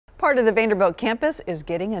Part of the Vanderbilt campus is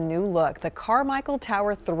getting a new look. The Carmichael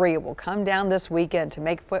Tower 3 will come down this weekend to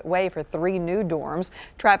make way for 3 new dorms.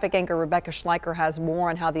 Traffic anchor Rebecca Schleicher has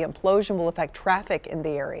more on how the implosion will affect traffic in the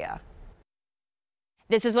area.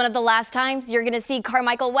 This is one of the last times you're going to see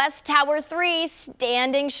Carmichael West Tower 3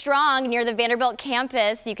 standing strong near the Vanderbilt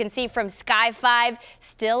campus. You can see from Sky 5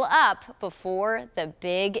 still up before the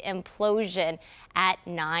big implosion at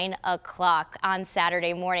 9 o'clock on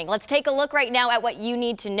Saturday morning. Let's take a look right now at what you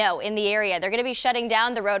need to know in the area. They're going to be shutting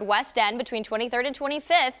down the road west end between 23rd and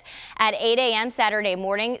 25th at 8 a.m. Saturday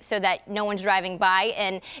morning so that no one's driving by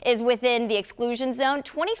and is within the exclusion zone.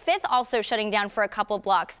 25th also shutting down for a couple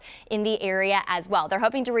blocks in the area as well. They're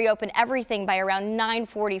hoping to reopen everything by around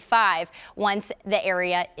 9:45 once the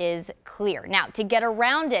area is clear. Now, to get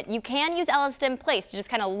around it, you can use Elliston Place to just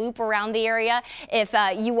kind of loop around the area if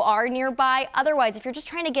you are nearby. Otherwise, if you're just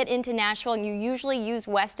trying to get into Nashville and you usually use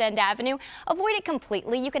West End Avenue, avoid it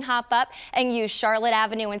completely. You can hop up and use Charlotte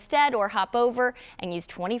Avenue instead, or hop over and use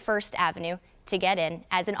 21st Avenue to get in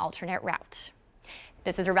as an alternate route.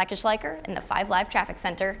 This is Rebecca Schleicher in the 5 Live Traffic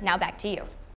Center. Now back to you.